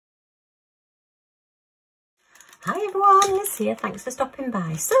Hi everyone, Liz here, thanks for stopping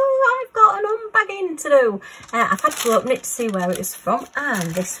by. So I've got an unbagging to do. I've had to open it to see where it is from,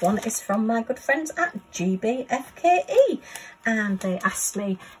 and this one is from my good friends at GBFKE. And they asked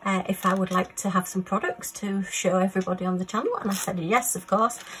me if I would like to have some products to show everybody on the channel, and I said yes, of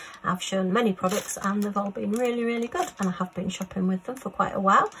course. I've shown many products and they've all been really, really good, and I have been shopping with them for quite a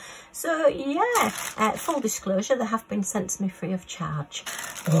while. So yeah, full disclosure, they have been sent to me free of charge.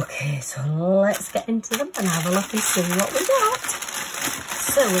 Okay, so let's get into them and have a look and see what we got.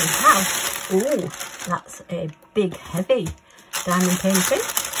 So we have, ooh, that's a big heavy diamond painting.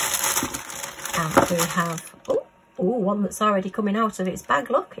 And we have, oh, one that's already coming out of its bag.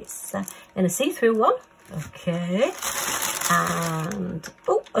 Look, it's in a see-through one. Okay, and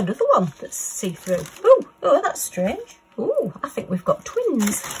oh, another one that's see-through. Oh, that's strange. Oh, I think we've got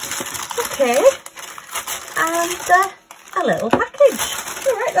twins. Okay, and a little package.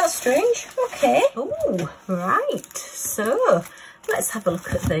 All right, that's strange. Okay. Oh, right. So let's have a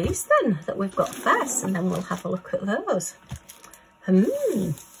look at these then that we've got first, and then we'll have a look at those. I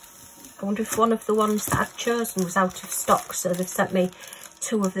wonder if one of the ones that I've chosen was out of stock, so they've sent me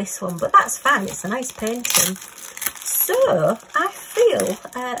two of this one, but that's fine. It's a nice painting. So I feel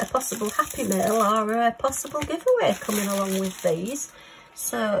a possible Happy Mail or a possible giveaway coming along with these.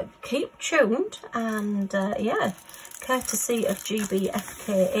 So keep tuned, and yeah, courtesy of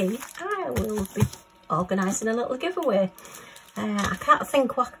GBFKE, I will be organising a little giveaway. I can't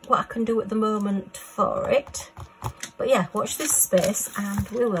think what I can do at the moment for it, but yeah, watch this space and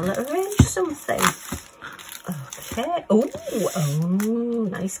we will arrange something. Okay, oh,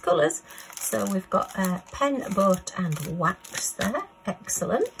 nice colours. So we've got pen, boat and wax there,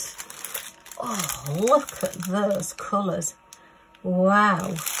 excellent. Oh, look at those colours,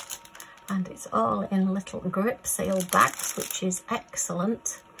 wow. And it's all in little grip seal bags, which is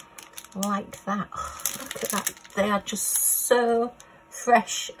excellent, like that. Oh, look at that, they are just so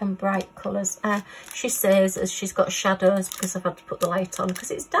fresh and bright colours. She says as she's got shadows because I've had to put the light on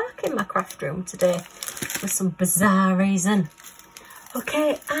because it's dark in my craft room today for some bizarre reason.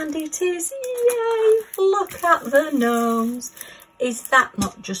 Okay, and it is, yay, look at the gnomes. Is that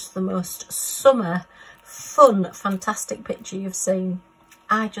not just the most summer, fun, fantastic picture you've seen?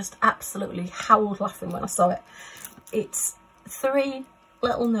 I just absolutely howled laughing when I saw it. It's three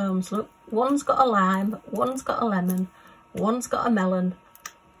little gnomes, look. One's got a lime, one's got a lemon, one's got a melon,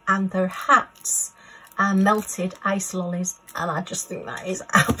 and their hats are melted ice lollies, and I just think that is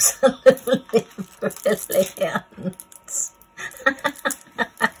absolutely brilliant.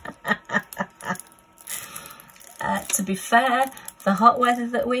 To be fair, the hot weather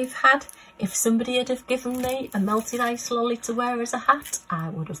that we've had, if somebody had have given me a melted ice lolly to wear as a hat, I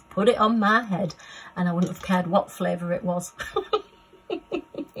would have put it on my head and I wouldn't have cared what flavour it was.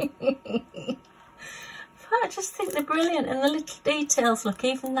 I just think they're brilliant, and the little details, look,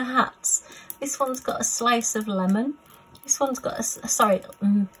 even the hats. This one's got a slice of lemon. This one's got a,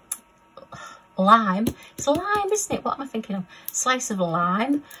 lime. It's lime, isn't it? What am I thinking of? Slice of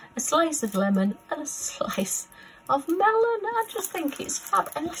lime, a slice of lemon and a slice of melon. I just think it's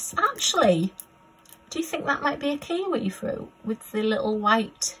fab. And actually, do you think that might be a kiwi fruit with the little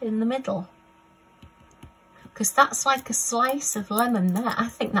white in the middle? Because that's like a slice of lemon there. I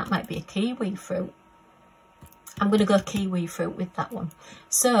think that might be a kiwi fruit. I'm going to go kiwi fruit with that one.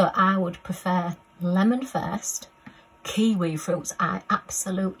 So I would prefer lemon first. Kiwi fruits I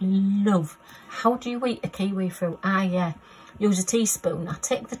absolutely love. How do you eat a kiwi fruit? I use a teaspoon. I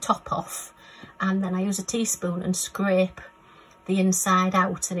take the top off and then I use a teaspoon and scrape the inside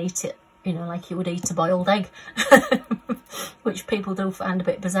out and eat it, you know, like you would eat a boiled egg. Which people do find a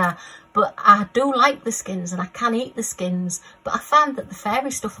bit bizarre, but I do like the skins and I can eat the skins, but I find that the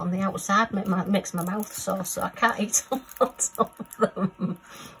fairy stuff on the outside makes my mouth sore, so I can't eat a lot of them.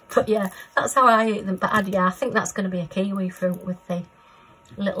 But yeah, that's how I eat them. But yeah, I think that's going to be a kiwi fruit with the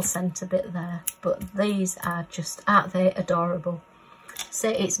little centre bit there. But these are just, aren't they adorable? So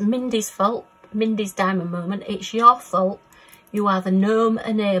it's Mindy's fault, Mindy's diamond moment. It's your fault. You are the gnome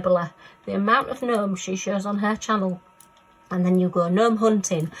enabler. The amount of gnomes she shows on her channel, and then you go gnome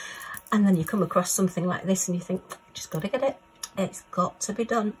hunting, and then you come across something like this and you think, just got to get it. It's got to be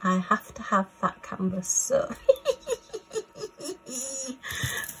done. I have to have that canvas. So, but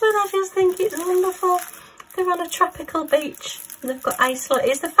I just think it's wonderful. They're on a tropical beach and they've got ice lollies.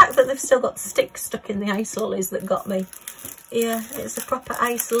 It's the fact that they've still got sticks stuck in the ice lollies that got me. Yeah, it's a proper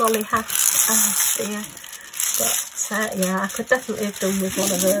ice lolly hat. Oh dear. But yeah, I could definitely have done with one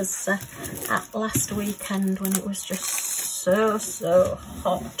of those at last weekend when it was just so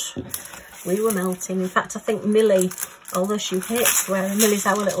hot. We were melting. In fact, I think Millie, although she hates wearing, Millie's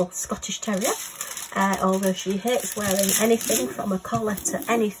our little Scottish Terrier, although she hates wearing anything from a collar to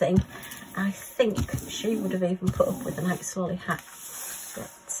anything. I think she would have even put up with a nice lolly hat. But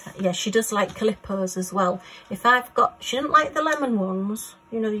yeah, she does like Calippos as well. If I've got, she doesn't like the lemon ones.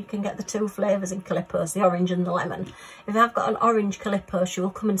 You know, you can get the 2 flavours in Calippos, the orange and the lemon. If I've got an orange Calippo, she will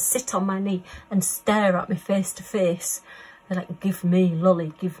come and sit on my knee and stare at me face to face. They're like, give me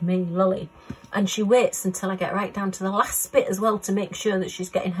lolly, give me lolly. And she waits until I get right down to the last bit as well to make sure that she's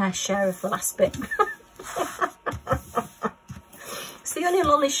getting her share of the last bit. It's the only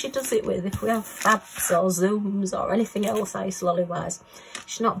lollies she does it with. If we have Fabs or Zooms or anything else ice lolly wise,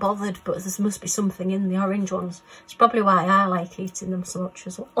 she's not bothered, but there must be something in the orange ones. It's probably why I like eating them so much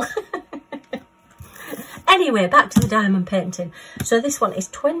as well. Anyway, back to the diamond painting. So this one is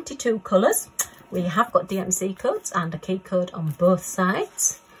 22 colours. We have got DMC codes and a key code on both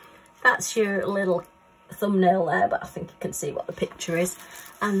sides. That's your little thumbnail there, but I think you can see what the picture is.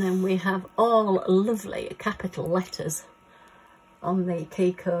 And then we have all lovely capital letters on the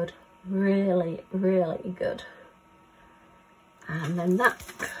key code. Really, really good. And then that,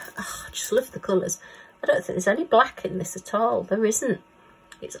 oh, I just love the colours. I don't think there's any black in this at all. There isn't.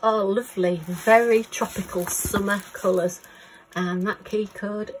 It's all lovely, very tropical summer colours. And that key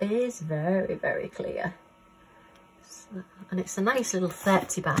code is very, very clear. So, and it's a nice little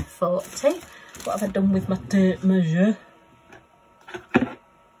 30 by 40. What have I done with my tape measure?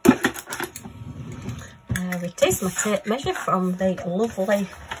 There it is, my tape measure from the lovely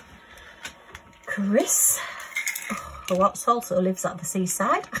Chris, who also lives at the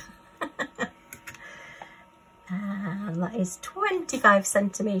seaside. And that is 25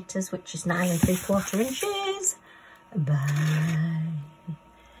 centimetres, which is 9 3/4 inches. By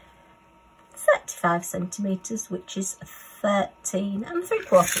 35 centimetres, which is 13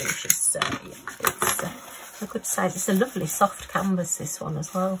 3/4 inches. So yeah, it's a good size. It's a lovely soft canvas, this one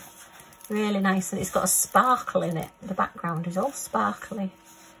as well. Really nice, and it's got a sparkle in it. The background is all sparkly.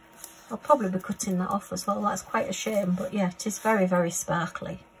 I'll probably be cutting that off as well. That's quite a shame, but yeah, it is very, very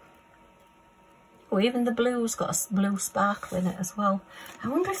sparkly. Oh, even the blue's got a blue sparkle in it as well. I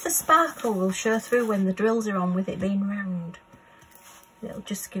wonder if the sparkle will show through when the drills are on with it being round. It'll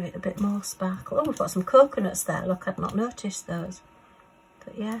just give it a bit more sparkle. Oh, we've got some coconuts there. Look, I'd not noticed those.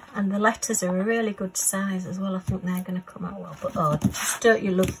 But yeah, and the letters are a really good size as well. I think they're going to come out well. But oh, just don't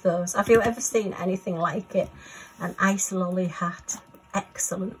you love those? Have you ever seen anything like it? An ice lolly hat.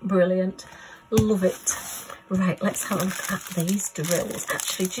 Excellent, brilliant. Love it. Right, let's have a look at these drills.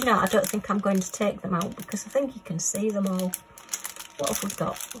 Actually, do you know, I don't think I'm going to take them out because I think you can see them all. What have we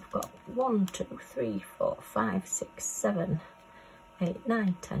got? We've got 1, 2, 3, 4, 5, 6, 7, 8,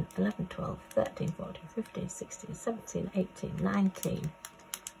 9, 10, 11, 12, 13, 14, 15, 16, 17, 18, 19,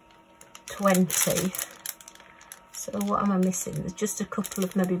 20. So what am I missing? There's just a couple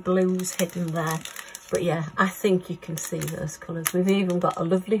of maybe blues hidden there. But yeah, I think you can see those colours. We've even got a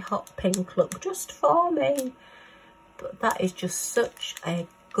lovely hot pink look just for me. But that is just such a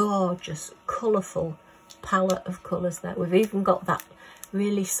gorgeous, colourful palette of colours there. We've even got that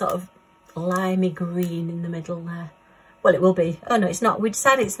really sort of limey green in the middle there. Well, it will be. Oh no, it's not. We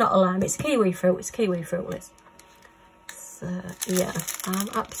decided it's not a lime. It's kiwi fruit. It's kiwi fruit, Liz. So yeah, I'm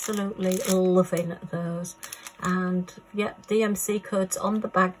absolutely loving those. And yeah, DMC codes on the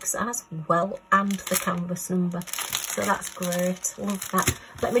bags as well, and the canvas number. So that's great. Love that.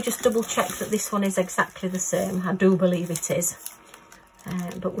 Let me just double check that this one is exactly the same. I do believe it is.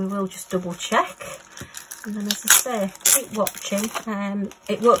 But we will just double check. And then, as I say, keep watching.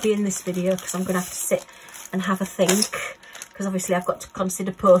 It won't be in this video because I'm going to have to sit and have a think. Because obviously I've got to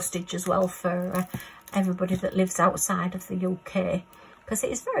consider postage as well for everybody that lives outside of the UK. Because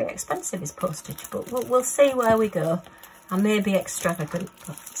it is very expensive, is postage, but we'll see where we go. I may be extravagant,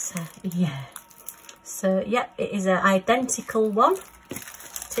 but yeah. So yeah, it is an identical one.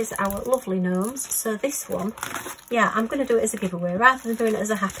 It is our lovely gnomes. So this one, yeah, I'm going to do it as a giveaway. Rather than doing it as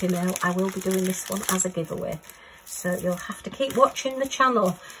a happy mail, I will be doing this one as a giveaway. So you'll have to keep watching the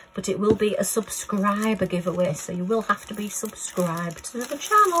channel, but it will be a subscriber giveaway. So you will have to be subscribed to the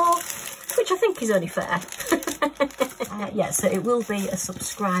channel, which I think is only fair. Yeah, so it will be a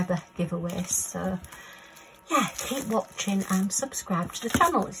subscriber giveaway. So yeah, keep watching and subscribe to the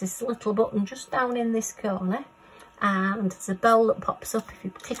channel. It's this little button just down in this corner, and there's a bell that pops up if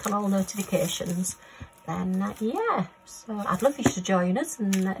you click on all notifications. Then yeah, so I'd love you to join us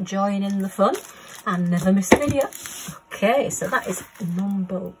and join in the fun and never miss a video. Okay, so that is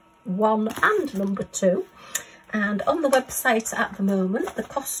number 1 and number 2, and on the website at the moment the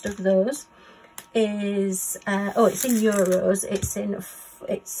cost of those is oh, it's in euros.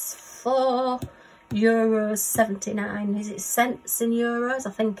 It's €79. Is it cents in euros?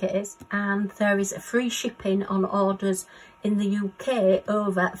 I think it is. And there is a free shipping on orders in the UK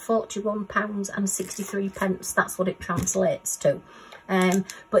over £41.63. That's what it translates to.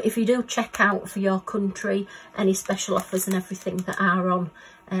 But if you do check out for your country any special offers and everything that are on,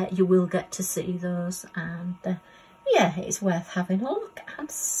 you will get to see those. And yeah, it's worth having a look and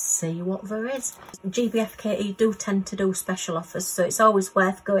see what there is. GBFKE do tend to do special offers, so it's always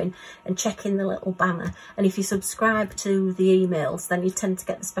worth going and checking the little banner. And if you subscribe to the emails, then you tend to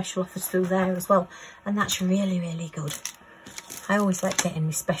get the special offers through there as well. And that's really, really good. I always like getting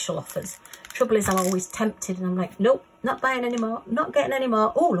my special offers. Trouble is, I'm always tempted and I'm like, nope, not buying any more, not getting any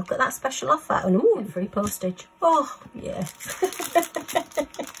more. Oh, look at that special offer. And ooh, free postage. Oh, yeah. Let's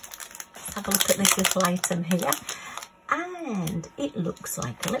have a look at this little item here. And it looks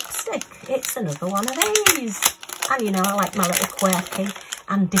like a lipstick. It's another one of these. And you know, I like my little quirky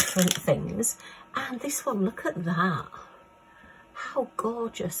and different things. And this one, look at that. How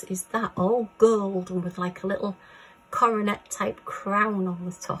gorgeous is that? All gold and with like a little coronet type crown on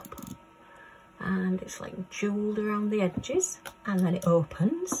the top. And it's like jewelled around the edges. And then it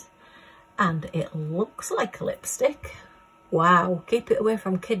opens. And it looks like a lipstick. Wow. Keep it away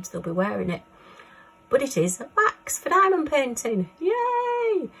from kids, they'll be wearing it. But it is wax for diamond painting.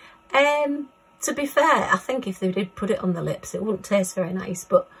 Yay! To be fair, I think if they did put it on the lips, it wouldn't taste very nice,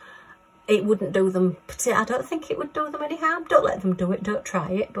 but it wouldn't do them, I don't think it would do them any harm. Don't let them do it, don't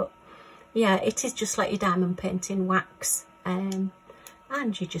try it. But yeah, it is just like your diamond painting wax. And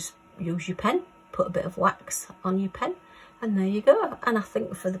you just use your pen, put a bit of wax on your pen, and there you go. And I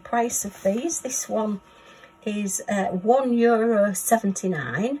think for the price of these, this one is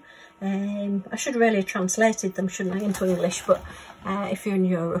 €1.79. I should really have translated them, shouldn't I, into English, but if you're in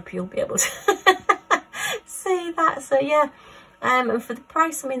Europe, you'll be able to see that. So yeah, and for the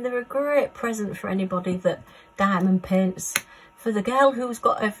price, I mean, they're a great present for anybody that diamond paints. For the girl who's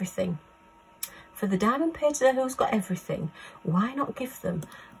got everything, for the diamond painter who's got everything, why not give them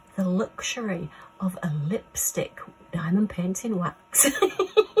the luxury of a lipstick diamond painting wax?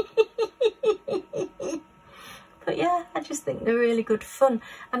 But yeah, I just think they're really good fun.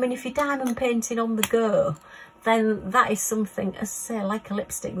 I mean, if you're diamond painting on the go, then that is something, as I say, like a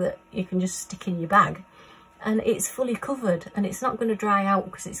lipstick that you can just stick in your bag. And it's fully covered and it's not going to dry out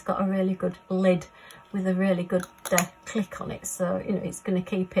because it's got a really good lid with a really good click on it. So, you know, it's going to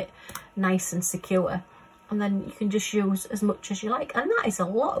keep it nice and secure. And then you can just use as much as you like. And that is a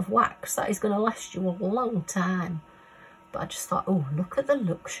lot of wax. That is going to last you a long time. But I just thought, oh, look at the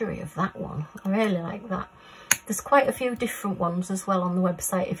luxury of that one. I really like that. There's quite a few different ones as well on the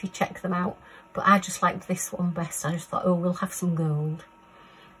website if you check them out. But I just liked this one best. I just thought, oh, we'll have some gold.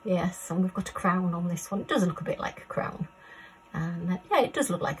 Yes, and we've got a crown on this one. It does look a bit like a crown. And yeah, it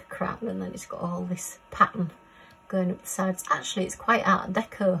does look like a crown. And then it's got all this pattern going up the sides. Actually, it's quite Art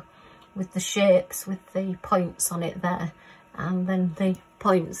Deco with the shapes, with the points on it there. And then the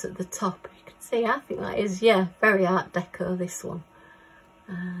points at the top. You can see, I think that is, yeah, very Art Deco, this one.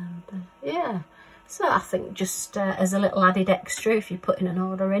 And yeah. So I think just as a little added extra, if you're putting an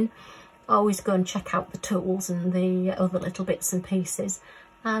order in, always go and check out the tools and the other little bits and pieces.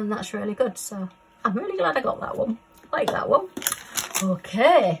 And that's really good. So I'm really glad I got that one. I like that one.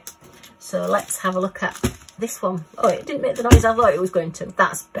 Okay, so let's have a look at this one. Oh, it didn't make the noise I thought it was going to.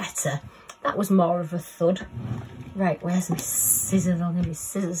 That's better. That was more of a thud. Right, where's my scissors? I'll need my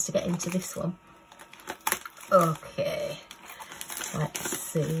scissors to get into this one. Okay. Let's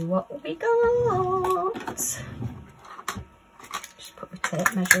see what we got. Just put the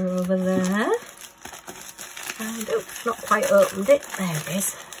tape measure over there. And oops, not quite opened it. There it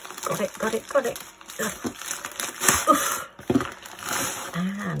is. Got it, got it, got it. Oof.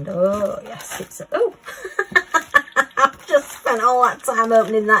 And oh yes, it's oh. I've just spent all that time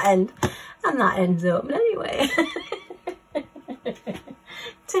opening that end, and that end's open anyway.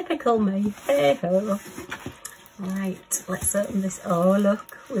 Typical me. Hey ho. Right, let's open this. Oh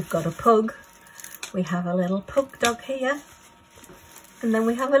look, we've got a pug. We have a little pug dog here. And then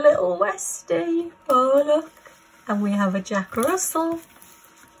we have a little Westie. Oh look. And we have a Jack Russell.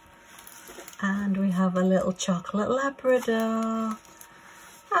 And we have a little chocolate Labrador.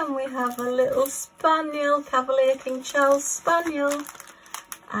 And we have a little Spaniel, Cavalier King Charles Spaniel.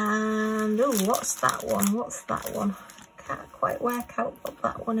 And oh, what's that one? What's that one? Can't quite work out what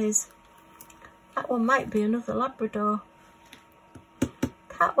that one is. That one might be another Labrador.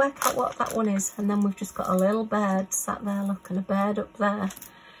 Can't work out what that one is. And then we've just got a little bird sat there, look, and a bird up there.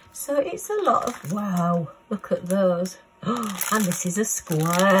 So it's a lot of, wow, look at those. Oh, and this is a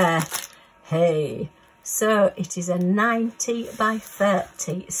square. Hey, So it is a 90 by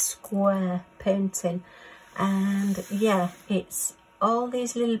 30 square painting, and yeah, it's all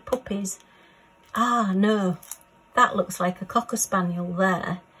these little puppies. Ah no, that looks like a Cocker Spaniel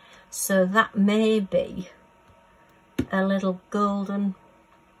there, so that may be a little golden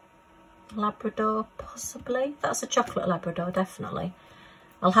Labrador, possibly. That's a chocolate Labrador, definitely.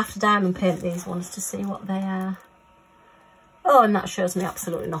 I'll have to diamond paint these ones to see what they are. Oh, and that shows me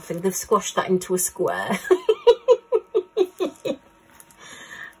absolutely nothing. They've squashed that into a square.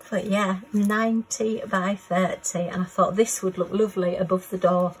 But yeah, 90 by 30. And I thought this would look lovely above the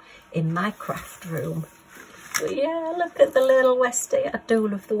door in my craft room. But yeah, look at the little Westie. I do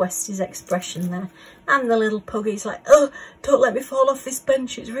love the Westie's expression there. And the little puggy's like, oh, don't let me fall off this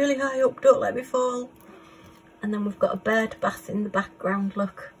bench. It's really high up. Don't let me fall. And then we've got a bird bath in the background,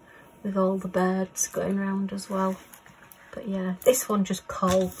 look, with all the birds going around as well. But yeah, this one just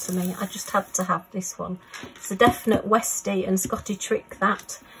called to me. I just had to have this one. It's a definite Westie and Scottish trick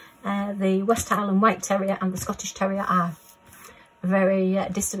that. The West Highland White Terrier and the Scottish Terrier are very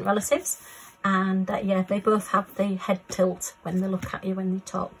distant relatives. And yeah, they both have the head tilt when they look at you, when they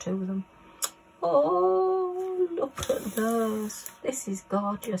talk to them. Oh, look at those. This is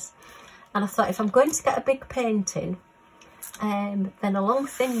gorgeous. And I thought if I'm going to get a big painting, then a long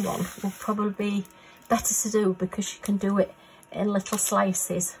thin one will probably be better to do, because you can do it in little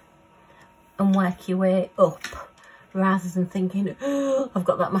slices and work your way up, rather than thinking, oh, I've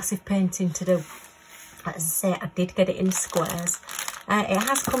got that massive painting to do. As I say, I did get it in squares. It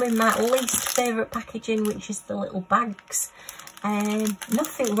has come in my least favourite packaging, which is the little bags.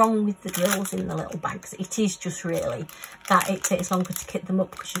 Nothing wrong with the drills in the little bags. It is just really that it takes longer to kit them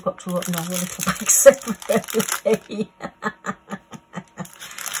up, because you've got to open all the little bags separately.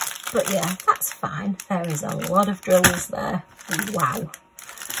 But yeah, that's fine. There is a lot of drills there. Wow.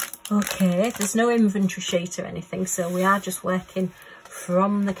 Okay, there's no inventory sheet or anything, so we are just working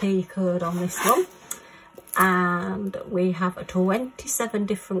from the key code on this one. And we have 27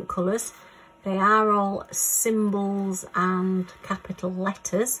 different colours. They are all symbols and capital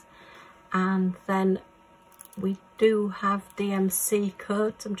letters. And then we do have DMC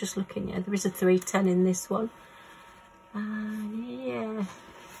codes. I'm just looking at, there is a 310 in this one. Yeah,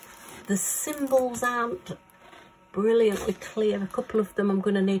 the symbols aren't brilliantly clear. A couple of them I'm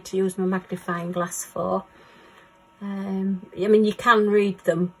going to need to use my magnifying glass for. I mean, you can read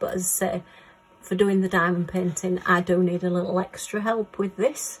them, but as I say, for doing the diamond painting, I do need a little extra help with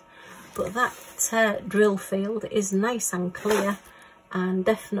this. But that drill field is nice and clear, and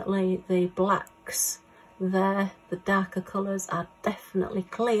definitely the blacks there, the darker colours are definitely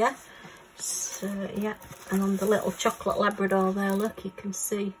clear. So yeah, and on the little chocolate Labrador there, look, you can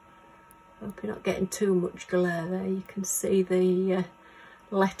see, hope you're not getting too much glare there, you can see the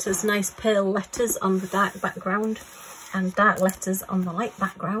letters, nice pale letters on the dark background and dark letters on the light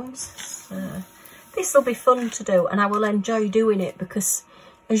backgrounds. So this will be fun to do, and I will enjoy doing it, because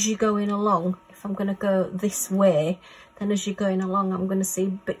as you're going along, if I'm going to go this way, then as you're going along I'm going to see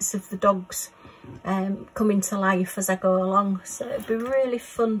bits of the dogs coming to life as I go along. So it'd be really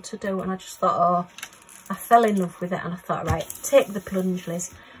fun to do, and I just thought, oh, I fell in love with it, and I thought, right, take the plunge,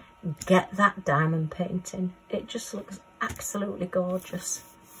 Liz, get that diamond painting. It just looks absolutely gorgeous.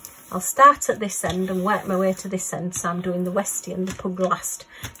 I'll start at this end and work my way to this end, so I'm doing the Westie and the pug last,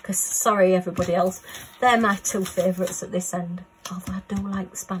 because sorry everybody else, they're my two favourites at this end. Although I do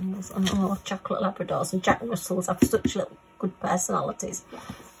like the Spaniels, and oh, chocolate Labradors and Jack Russells have such little good personalities.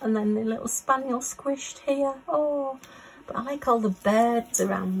 And then the little Spaniel squished here, oh, but I like all the birds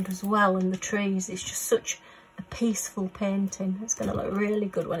around as well, and the trees. It's just such a peaceful painting. It's going to look really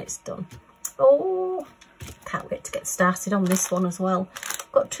good when it's done. Oh, can't wait to get started on this one as well.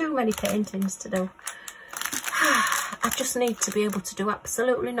 Got too many paintings to do. I just need to be able to do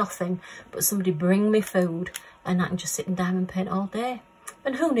absolutely nothing but somebody bring me food, and I can just sit and diamond paint all day.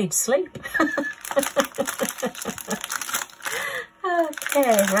 And who needs sleep?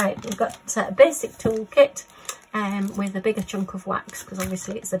 Okay, right, we've got a basic toolkit with a bigger chunk of wax, because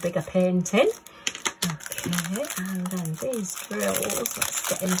obviously it's a bigger painting. Okay, and then these drills, let's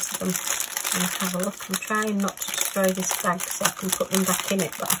get into them and have a look. I'm trying not to destroy this bag so I can put them back in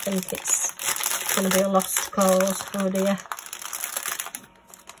it, but I think it's going to be a lost cause. Oh dear.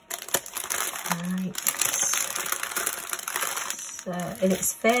 Right. So in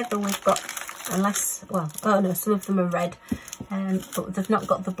its favour we've got, unless, well, oh no, some of them are red, but they've not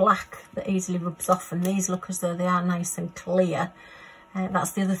got the black that easily rubs off, and these look as though they are nice and clear.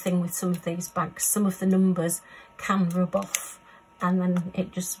 That's the other thing with some of these bags. Some of the numbers can rub off, and then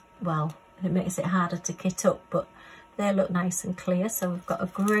it just, well, it makes it harder to kit up, but they look nice and clear. So we've got a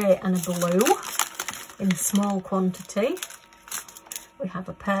grey and a blue. in small quantity. We have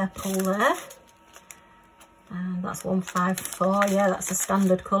a purple there, and that's 154. Yeah, that's a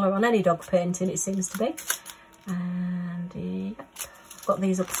standard colour on any dog painting, it seems to be. And yep, I've got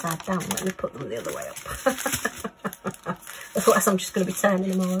these upside down. Let me put them the other way up. Otherwise I'm just going to be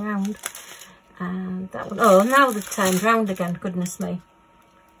turning them all around. And that one, oh, now they've turned round again, goodness me.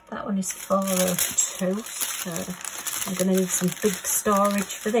 That one is 402, so I'm going to need some big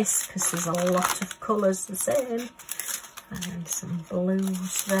storage for this because there's a lot of colours the same. And some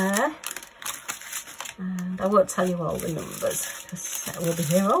blues there. And I won't tell you all the numbers because we'll be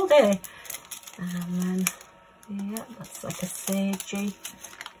here all day. And then, yeah, that's like a sagey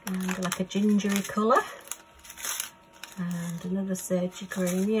and like a gingery colour. And another sagey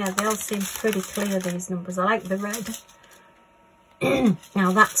green. Yeah, they all seem pretty clear, these numbers. I like the red.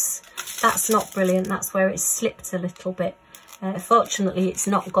 Now that's not brilliant. That's where it's slipped a little bit. Fortunately, it's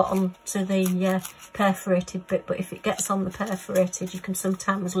not got on to the perforated bit, but if it gets on the perforated, you can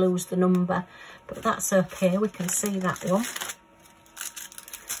sometimes lose the number. But that's okay, we can see that one.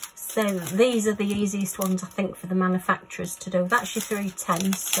 So these are the easiest ones, I think, for the manufacturers to do. That's your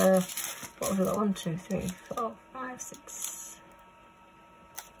 310, so what have we got? 1, 2, 3, 4, 5, 6.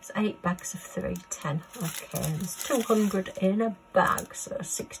 It's 8 bags of 310. Okay, there's 200 in a bag, so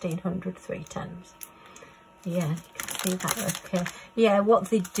 1600 310s. Yeah, you can see that, okay. Yeah, what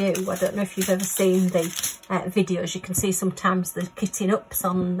they do, I don't know if you've ever seen the videos, you can see sometimes the kitting ups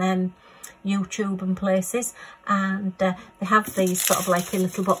on YouTube and places, and they have these sort of like in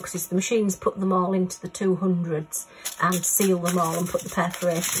little boxes. The machines put them all into the 200s and seal them all and put the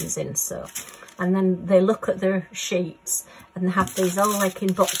perforations in, so. And then they look at their sheets and they have these all like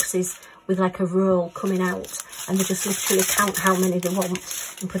in boxes with like a roll coming out, and they just literally count how many they want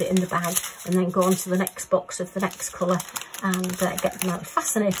and put it in the bag and then go on to the next box of the next colour and get them out. It's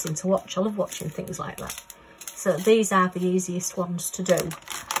fascinating to watch. I love watching things like that. So these are the easiest ones to do.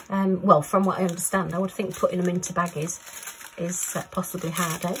 Well, from what I understand, I would think putting them into baggies is possibly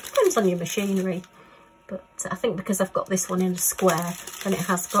harder. It depends on your machinery. But I think because I've got this one in a square, then it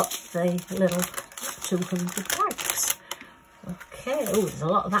has got the little 200 bags. Okay, oh, there's a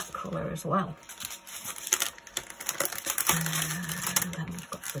lot of that colour as well. And then we've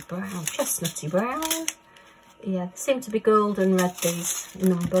got the brown, chestnutty brown. Yeah, they seem to be golden red, these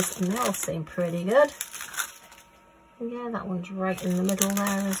numbers, and they all seem pretty good. Yeah, that one's right in the middle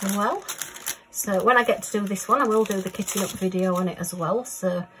there as well. So when I get to do this one, I will do the kitting up video on it as well,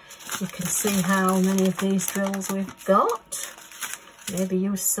 so you can see how many of these drills we've got. Maybe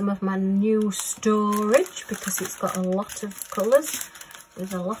use some of my new storage because it's got a lot of colours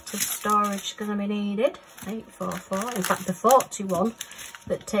with a lot of storage going to be needed. 844. In fact, the 41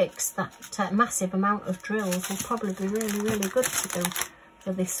 that takes that massive amount of drills will probably be really, really good to do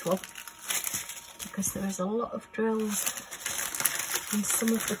for this one, because there is a lot of drills in some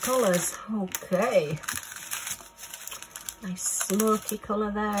of the colours. Okay. Nice smoky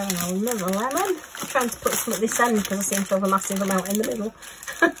colour there, and another lemon. I'm trying to put some at this end because I seem to have a massive amount in the middle.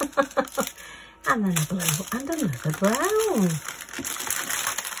 And then a blue and another brown.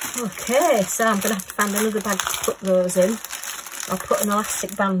 Okay, so I'm going to have to find another bag to put those in. I'll put an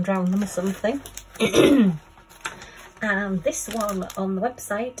elastic band around them or something. And this one on the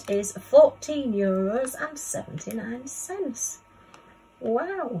website is €14.79.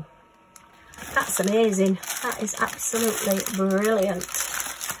 Wow. That's amazing. That is absolutely brilliant.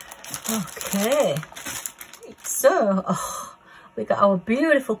 Okay. So, oh, we got our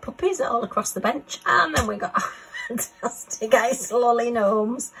beautiful puppies all across the bench, and then we got our fantastic ice lolly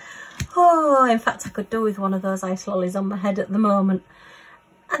gnomes. Oh, in fact, I could do with one of those ice lollies on my head at the moment.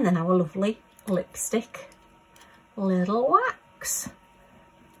 And then our lovely lipstick little wax.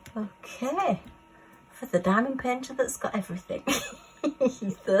 Okay. For the diamond painter that's got everything.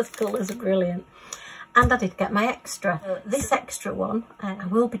 Those colours are brilliant. And I did get my extra. This extra one, I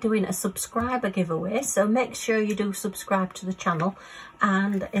will be doing a subscriber giveaway, so make sure you do subscribe to the channel,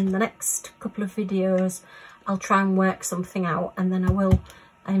 and in the next couple of videos I'll try and work something out, and then I will,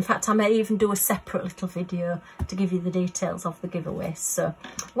 in fact I may even do a separate little video to give you the details of the giveaway. So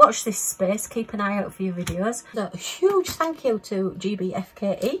watch this space, keep an eye out for your videos. So a huge thank you to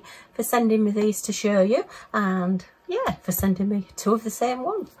GBFKE for sending me these to show you, and yeah, for sending me two of the same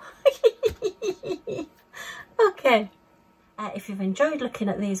one. Okay, if you've enjoyed looking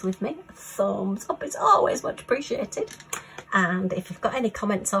at these with me, a thumbs up is always much appreciated. And if you've got any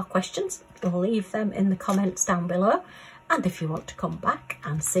comments or questions, leave them in the comments down below. And if you want to come back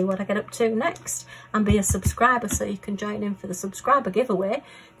and see what I get up to next and be a subscriber so you can join in for the subscriber giveaway,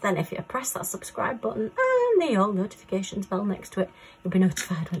 then if you press that subscribe button and the all notifications bell next to it, you'll be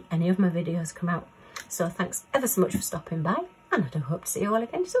notified when any of my videos come out. So thanks ever so much for stopping by, and I do hope to see you all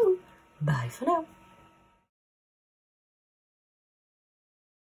again soon. Bye for now.